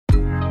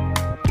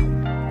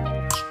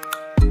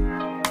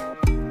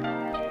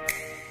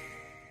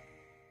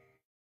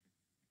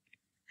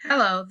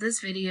Hello,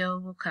 this video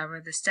will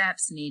cover the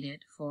steps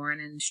needed for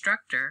an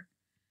instructor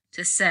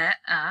to set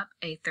up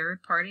a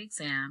third-party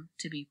exam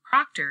to be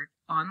proctored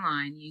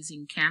online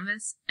using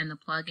Canvas and the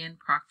plugin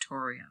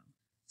Proctorial.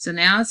 So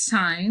now it's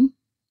time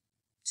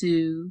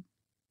to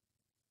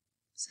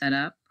set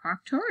up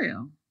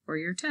Proctorial for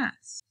your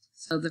test.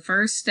 So the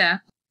first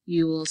step,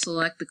 you will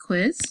select the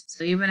quiz.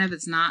 So even if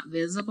it's not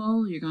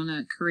visible, you're going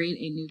to create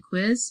a new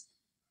quiz.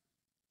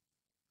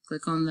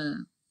 Click on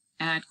the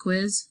Add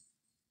Quiz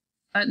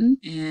button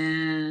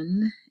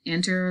and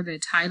enter the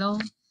title.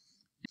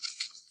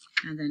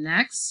 And then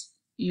next,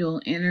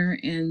 you'll enter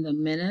in the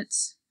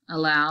minutes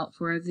allowed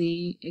for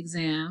the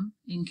exam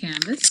in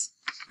Canvas.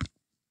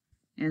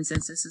 And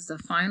since this is the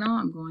final,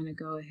 I'm going to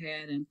go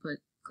ahead and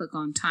click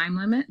on time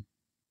limit.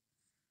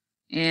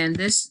 And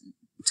this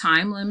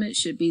time limit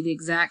should be the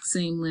exact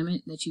same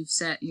limit that you've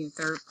set in your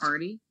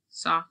third-party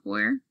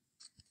software.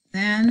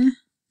 Then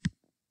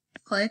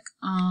click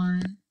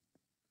on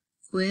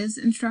quiz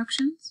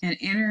instructions and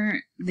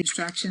enter the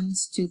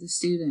instructions to the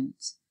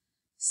students.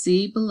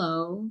 See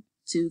below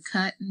to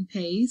cut and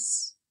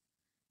paste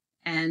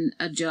and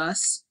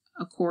adjust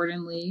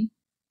accordingly.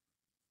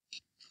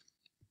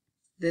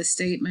 This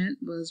statement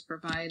was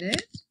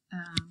provided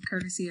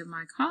courtesy of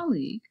my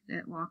colleague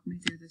that walked me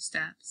through the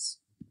steps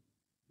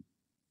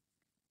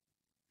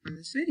for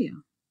this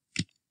video.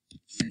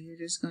 So you're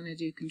just going to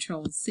do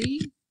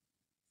Control-C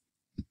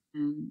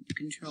and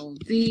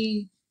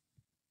Control-V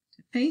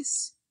to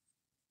paste.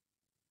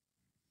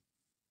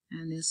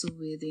 And this will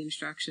be the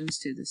instructions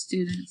to the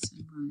students.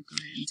 I'm going to go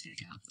ahead and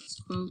take out those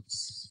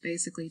quotes.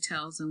 Basically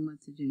tells them what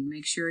to do.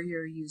 Make sure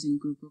you're using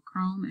Google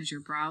Chrome as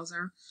your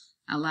browser.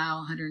 Allow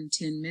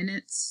 110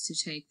 minutes to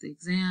take the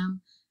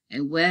exam.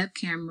 A web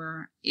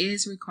camera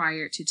is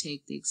required to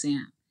take the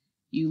exam.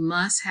 You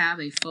must have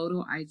a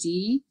photo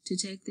ID to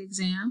take the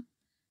exam.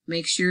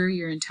 Make sure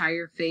your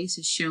entire face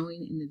is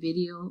showing in the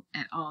video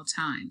at all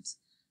times.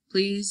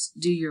 Please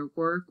do your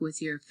work with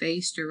your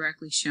face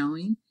directly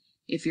showing.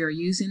 If you're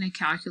using a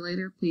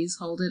calculator, please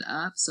hold it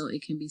up so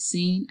it can be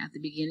seen at the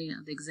beginning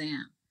of the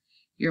exam.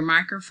 Your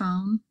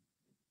microphone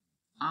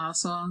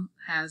also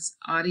has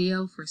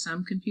audio for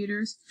some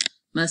computers,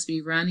 must be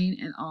running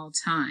at all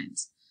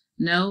times.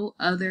 No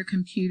other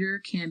computer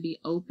can be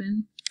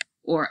open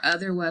or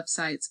other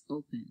websites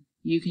open.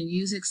 You can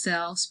use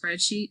Excel,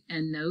 spreadsheet,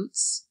 and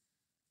notes,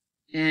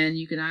 and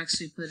you can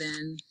actually put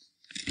in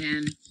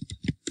an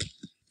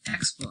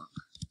textbook.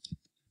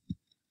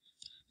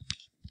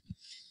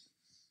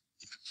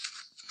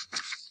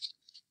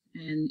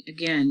 And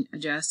again,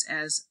 adjust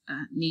as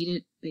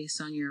needed based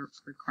on your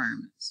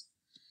requirements.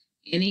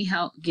 Any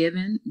help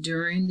given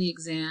during the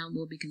exam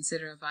will be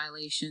considered a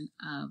violation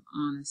of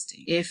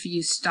honesty. If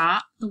you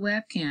stop the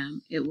webcam,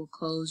 it will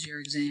close your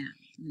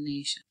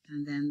examination.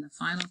 And then the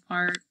final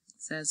part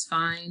says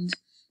find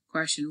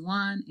question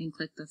 1 and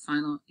click the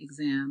final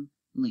exam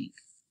link.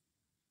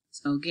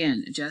 So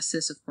again, adjust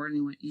this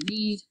according to what you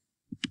need.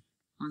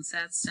 Once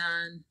that's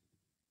done,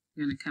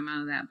 you're going to come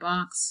out of that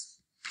box.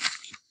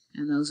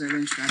 And those are the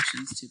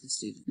instructions to the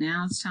student.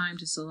 Now it's time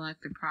to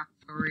select the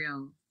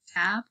Proctorial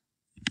tab.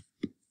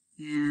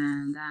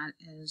 And that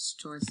is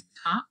towards the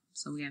top.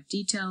 So we have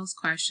details,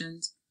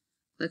 questions.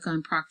 Click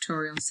on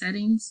Proctorial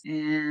settings.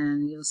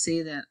 And you'll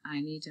see that I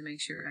need to make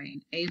sure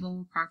I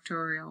enable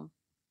Proctorial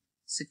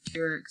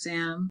secure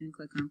exam. And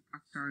click on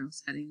Proctorial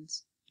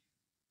settings.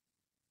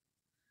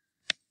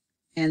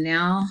 And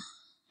now,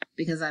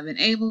 because I've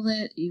enabled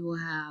it, you will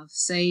have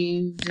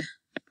saved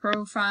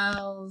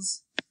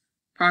profiles,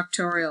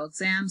 Proctorial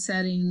exam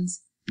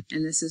settings,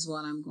 and this is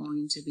what I'm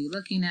going to be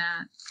looking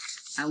at.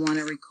 I want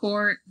to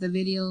record the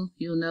video.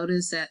 You'll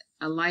notice that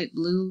a light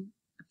blue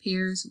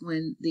appears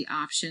when the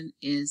option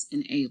is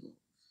enabled.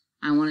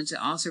 I wanted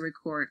to also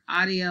record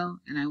audio,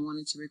 and I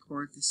wanted to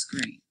record the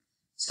screen.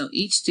 So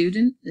each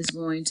student is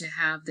going to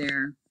have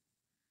their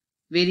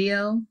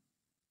video,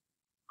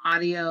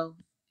 audio,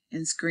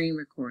 and screen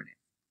recorded.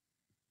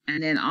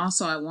 And then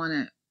also I want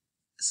to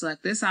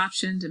select this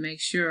option to make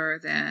sure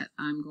that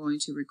I'm going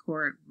to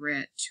record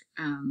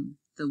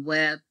the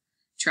web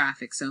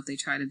traffic, so if they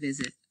try to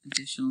visit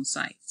additional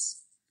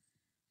sites.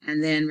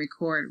 And then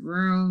record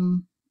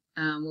room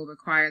will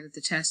require that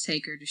the test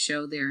taker to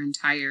show their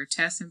entire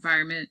test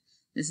environment.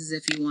 This is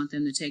if you want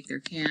them to take their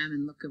cam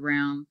and look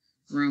around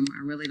the room.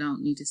 I really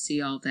don't need to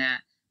see all that,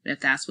 but if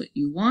that's what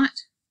you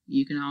want,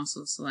 you can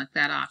also select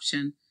that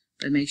option,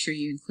 but make sure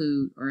you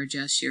include or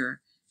adjust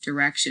your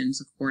directions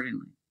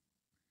accordingly.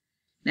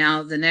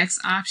 Now, the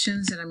next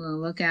options that I'm going to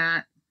look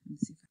at,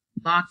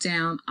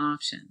 lockdown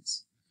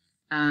options.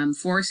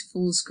 Force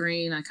full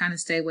screen, I kind of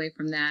stay away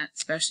from that,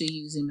 especially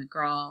using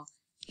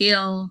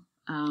McGraw-Hill.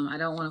 I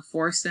don't want to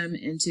force them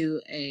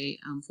into a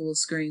full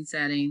screen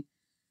setting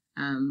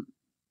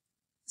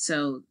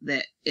so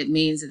that it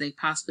means that they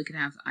possibly could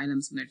have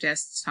items on their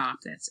desktop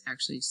that's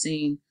actually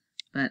seen,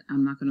 but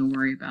I'm not going to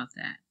worry about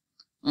that.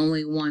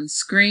 Only one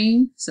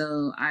screen,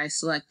 so I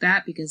select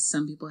that because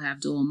some people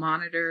have dual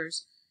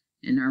monitors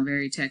and are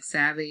very tech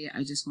savvy.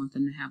 I just want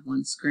them to have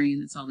one screen.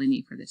 That's all they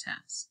need for the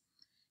test.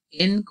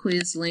 In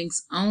quiz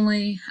links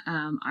only,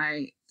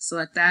 I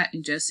select that,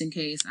 and just in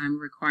case I'm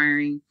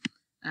requiring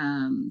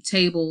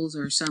tables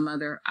or some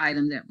other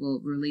item that will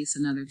release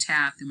another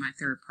tab through my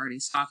third-party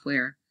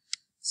software.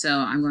 So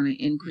I'm going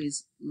to in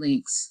quiz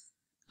links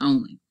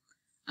only.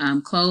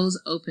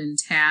 Close open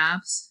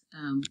tabs.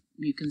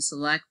 You can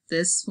select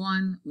this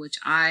one, which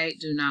I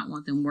do not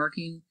want them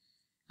working,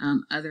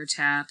 other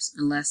tabs,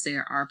 unless they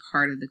are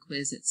part of the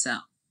quiz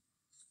itself.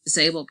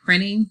 Disable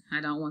printing.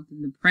 I don't want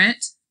them to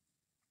print.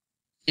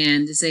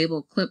 And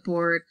disable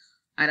clipboard.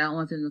 I don't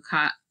want them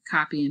to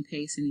copy and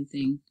paste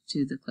anything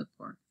to the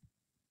clipboard.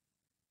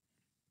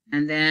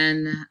 And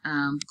then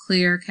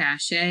clear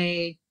cache.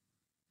 I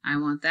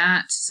want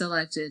that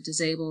selected.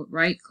 Disable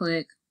right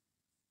click.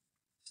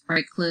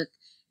 Right click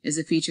is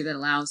a feature that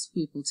allows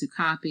people to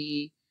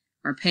copy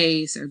or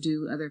paste or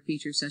do other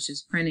features such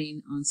as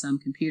printing on some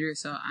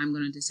computers. So I'm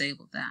going to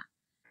disable that.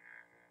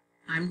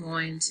 I'm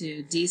going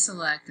to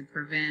deselect the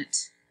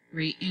prevent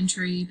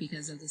re-entry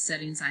because of the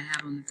settings I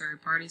have on the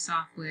third-party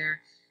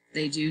software.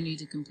 They do need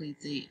to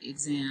complete the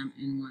exam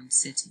in one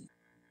sitting.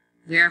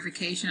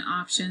 Verification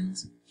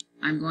options.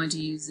 I'm going to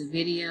use the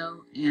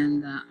video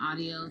and the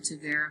audio to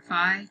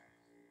verify.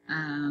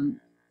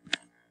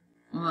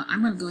 Well,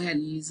 I'm going to go ahead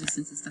and use this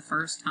since it's the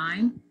first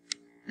time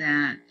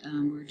that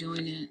we're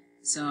doing it.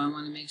 So I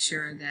want to make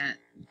sure that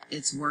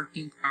it's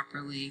working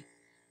properly.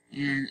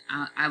 And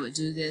I would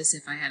do this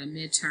if I had a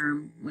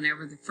midterm.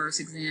 Whenever the first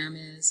exam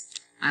is,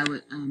 I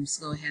would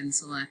go ahead and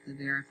select the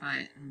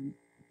Verify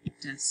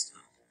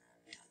desktop.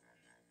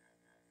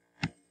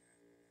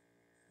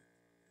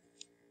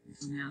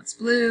 So now it's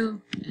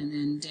blue, and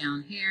then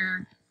down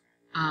here,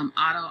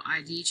 auto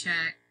ID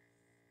check.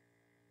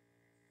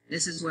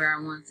 This is where I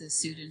want the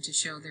student to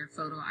show their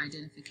photo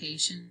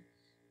identification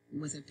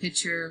with a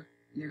picture.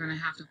 They're going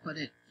to have to put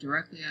it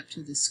directly up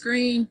to the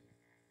screen.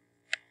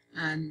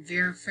 And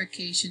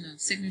verification of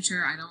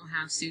signature. I don't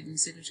have student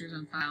signatures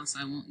on file,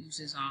 so I won't use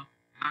this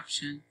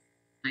option.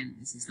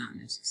 This is not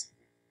necessary.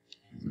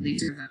 So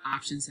these are the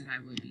options that I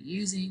would be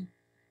using.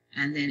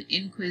 And then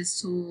in quiz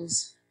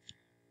tools,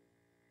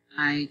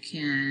 I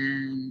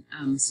can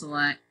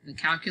select the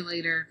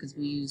calculator because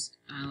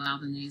I allow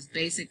them to use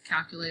basic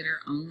calculator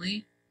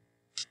only,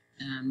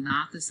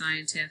 not the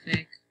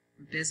scientific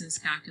or business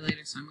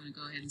calculator. So I'm going to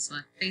go ahead and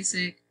select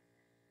basic.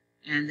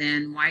 And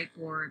then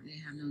whiteboard, they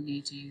have no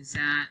need to use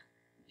that.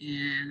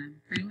 And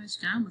I'm pretty much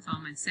done with all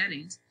my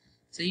settings.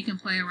 So you can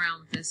play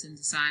around with this and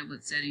decide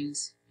what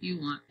settings you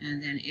want.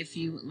 And then if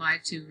you would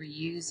like to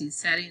reuse these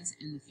settings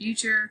in the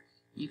future,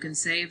 you can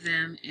save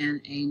them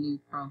in a new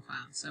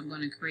profile. So I'm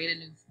going to create a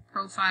new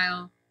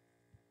profile,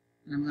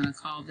 and I'm going to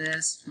call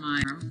this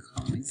I'm going to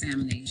call them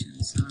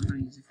examinations. So I'm going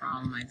to use it for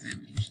all of my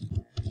examinations.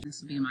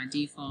 This will be my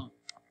default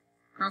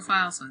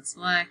profile, so I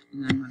select,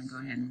 and I'm going to go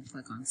ahead and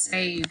click on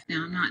save.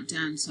 Now I'm not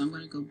done, so I'm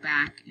going to go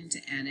back into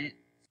edit.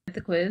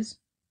 The quiz.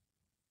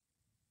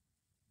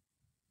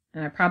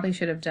 And I probably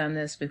should have done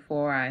this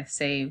before I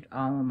saved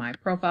all of my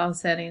profile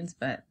settings,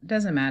 but it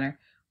doesn't matter.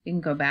 You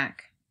can go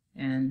back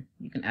and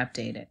you can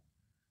update it.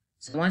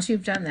 So once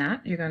you've done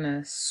that, you're going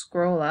to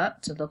scroll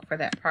up to look for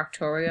that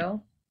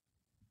Proctorial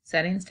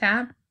settings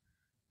tab.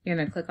 You're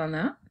going to click on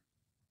that.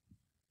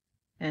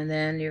 And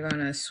then you're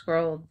going to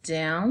scroll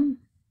down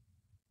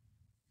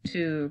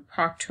to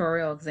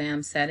Proctorial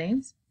exam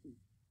settings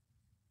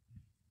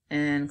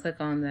and click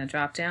on the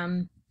drop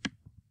down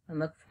and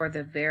look for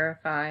the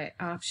verify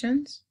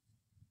options.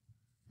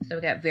 So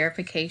we got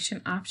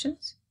verification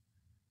options,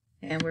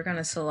 and we're going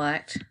to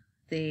select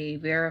the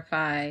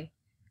verify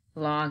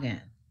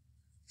login.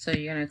 So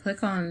you're going to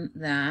click on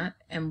that,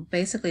 and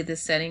basically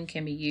this setting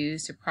can be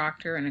used to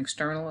proctor an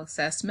external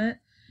assessment.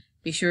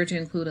 Be sure to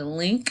include a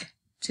link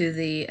to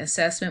the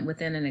assessment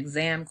within an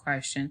exam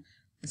question.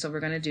 And so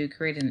we're going to do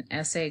create an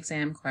essay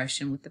exam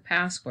question with the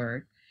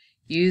password.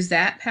 Use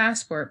that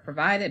password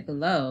provided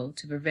below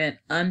to prevent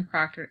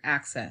unproctored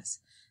access.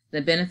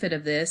 The benefit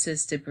of this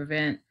is to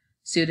prevent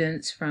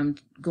students from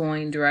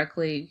going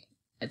directly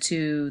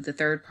to the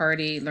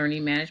third-party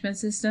learning management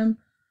system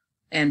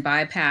and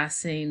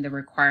bypassing the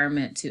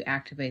requirement to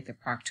activate the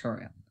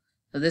Proctorial.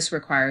 So this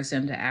requires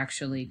them to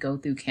actually go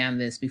through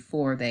Canvas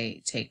before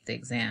they take the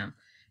exam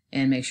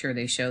and make sure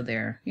they show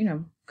their,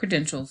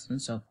 credentials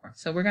and so forth.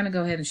 So we're going to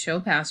go ahead and show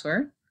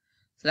password.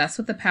 So that's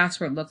what the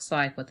password looks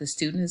like, what the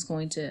student is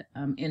going to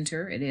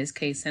enter. It is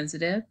case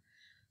sensitive.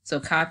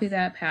 So copy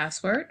that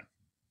password.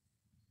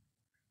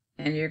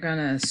 And you're going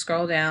to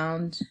scroll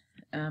down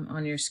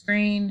on your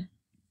screen.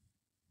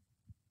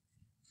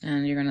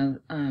 And you're going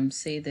to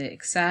see the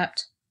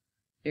accept.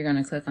 You're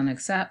going to click on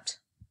accept.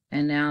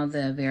 And now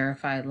the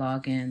verified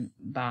login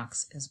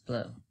box is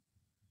blue.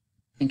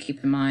 And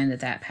keep in mind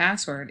that that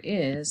password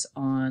is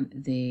on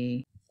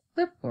the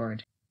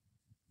clipboard.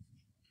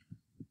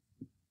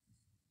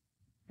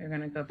 We're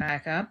going to go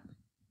back up.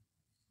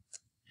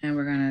 And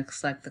we're going to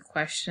select the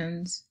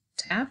questions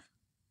tab.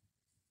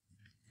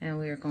 And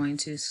we are going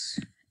to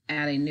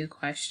add a new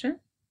question.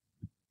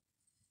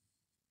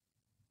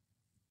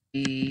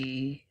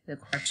 The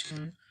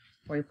question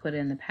where we put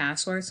in the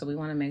password. So we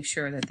want to make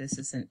sure that this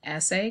is an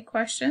essay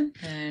question.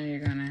 And you're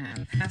going to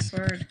have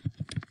password.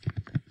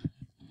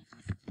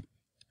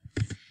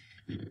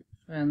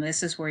 And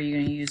this is where you're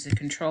going to use the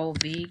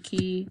Control-V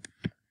key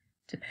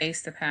to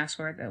paste the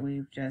password that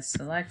we've just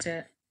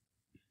selected.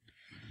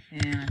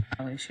 And I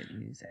probably should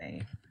use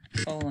a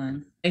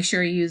colon. Make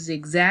sure you use the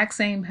exact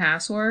same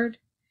password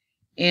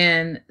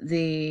in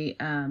the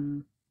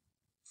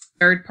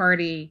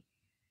third-party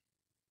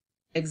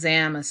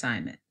exam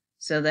assignment.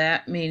 So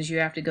that means you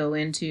have to go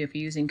into, if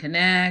you're using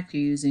Connect,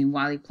 you're using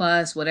Wiley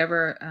Plus,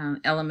 whatever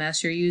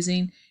LMS you're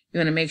using, you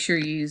want to make sure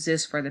you use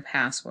this for the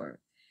password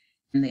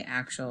in the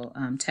actual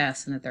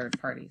test in the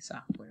third-party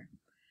software.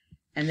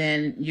 And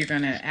then you're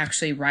going to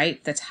actually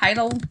write the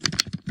title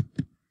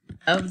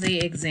of the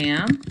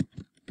exam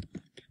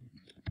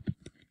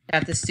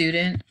that the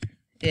student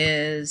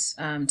is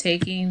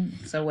taking.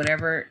 So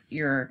whatever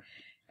your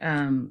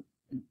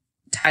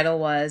title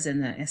was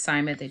in the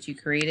assignment that you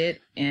created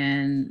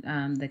in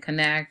the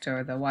Connect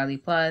or the Wiley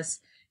Plus,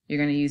 you're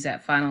going to use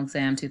that Final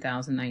Exam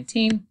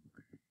 2019.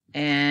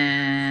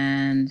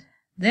 And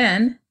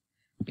then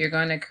you're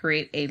going to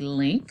create a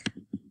link.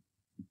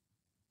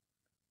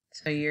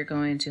 So you're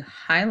going to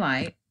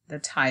highlight the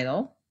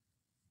title.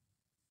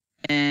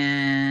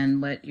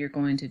 And what you're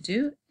going to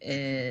do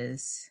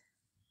is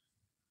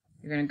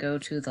you're going to go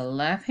to the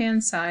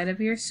left-hand side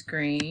of your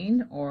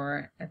screen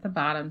or at the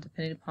bottom,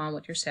 depending upon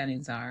what your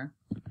settings are.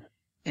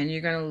 And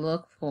you're going to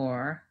look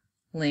for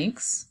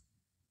links.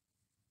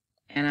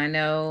 And I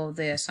know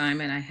the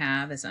assignment I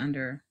have is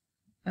under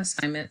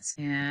assignments.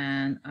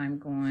 And I'm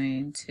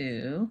going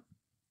to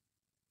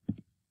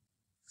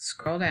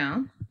scroll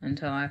down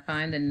until I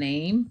find the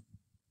name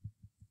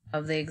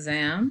of the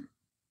exam.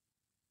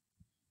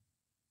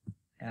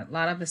 Got a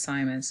lot of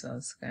assignments, so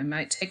it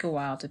might take a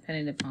while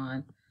depending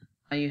upon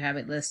how you have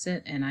it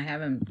listed, and I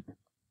have them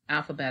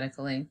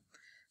alphabetically.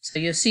 So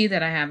you'll see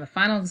that I have a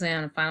final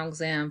exam,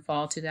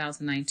 fall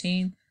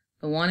 2019.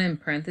 The one in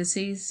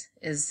parentheses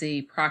is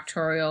the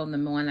Proctorial,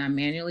 the one I'm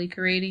manually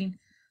creating,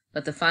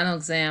 but the final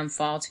exam,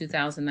 fall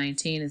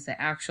 2019, is the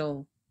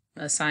actual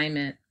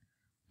assignment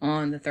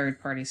on the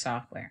third-party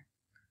software.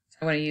 So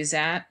I'm going to use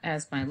that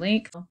as my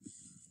link.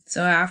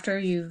 So after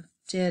you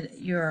did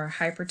your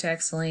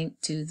hypertext link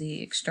to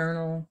the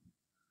external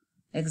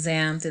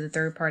exam to the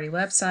third-party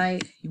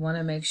website, you want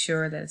to make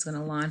sure that it's going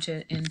to launch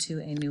it into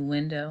a new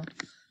window.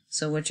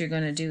 So what you're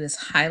going to do is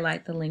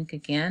highlight the link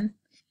again,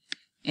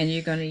 and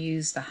you're going to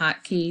use the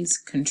hotkeys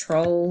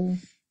Control,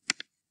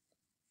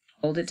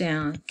 hold it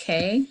down,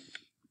 K,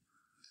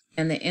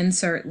 and the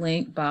insert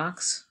link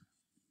box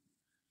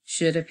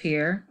should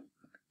appear.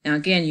 Now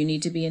again, you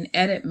need to be in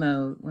edit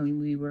mode when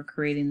we were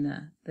creating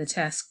the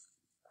test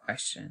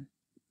question,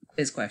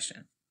 quiz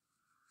question.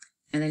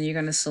 And then you're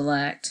going to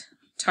select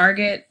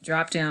Target,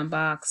 drop-down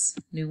box,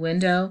 new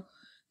window,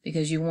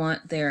 because you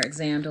want their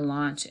exam to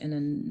launch in a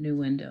new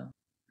window.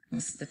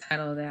 This is the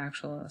title of the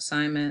actual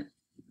assignment.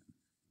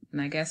 And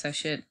I guess I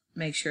should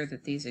make sure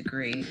that these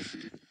agree.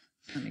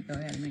 Let me go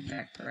ahead and make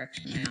that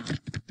correction now.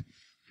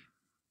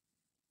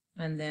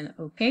 And then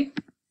OK.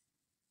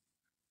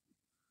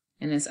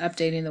 And it's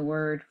updating the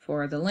word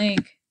for the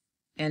link.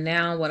 And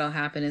now what will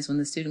happen is when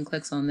the student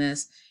clicks on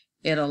this,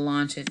 it'll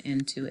launch it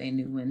into a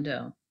new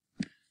window.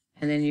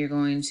 And then you're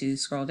going to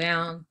scroll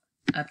down,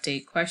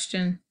 update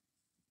question.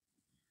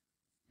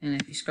 And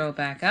if you scroll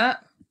back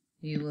up,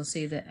 you will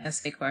see the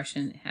essay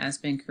question has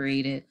been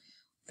created,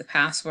 the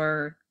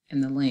password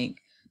and the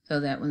link, so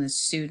that when the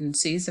student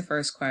sees the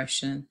first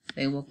question,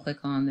 they will click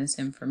on this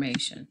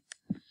information.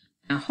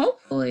 Now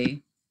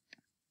hopefully,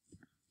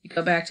 you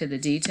go back to the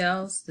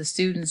details, the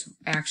students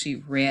actually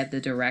read the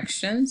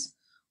directions,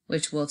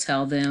 which will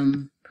tell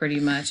them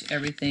pretty much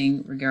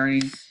everything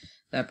regarding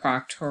the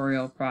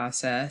proctorial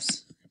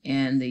process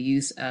and the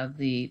use of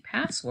the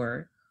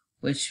password,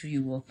 which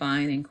you will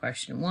find in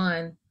question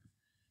 1.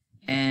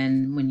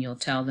 And when you'll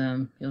tell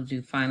them, you'll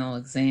do final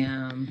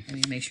exam, let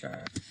me make sure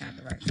I have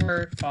the right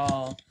word,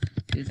 fall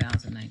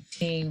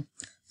 2019.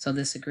 So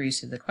this agrees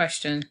to the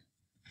question.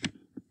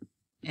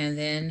 And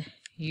then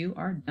you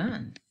are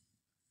done.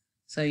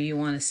 So you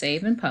want to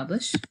save and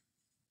publish.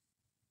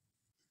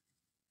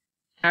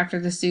 After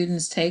the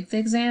students take the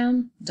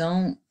exam,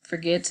 don't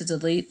forget to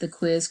delete the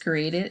quiz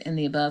created in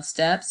the above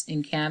steps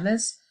in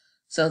Canvas,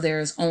 so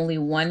there's only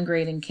one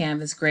grade in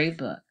Canvas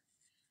gradebook.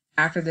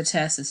 After the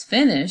test is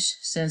finished,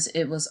 since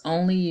it was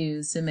only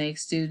used to make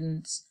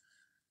students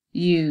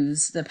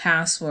use the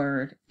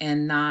password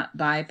and not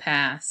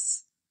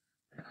bypass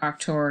the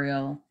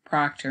Proctorial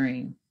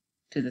proctoring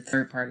to the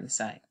third-party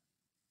site.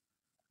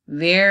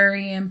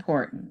 Very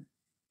important.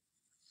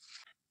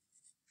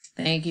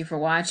 Thank you for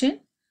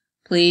watching.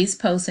 Please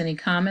post any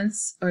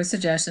comments or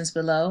suggestions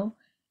below.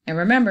 And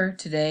remember,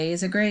 today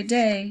is a great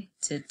day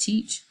to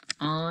teach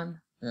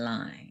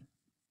online.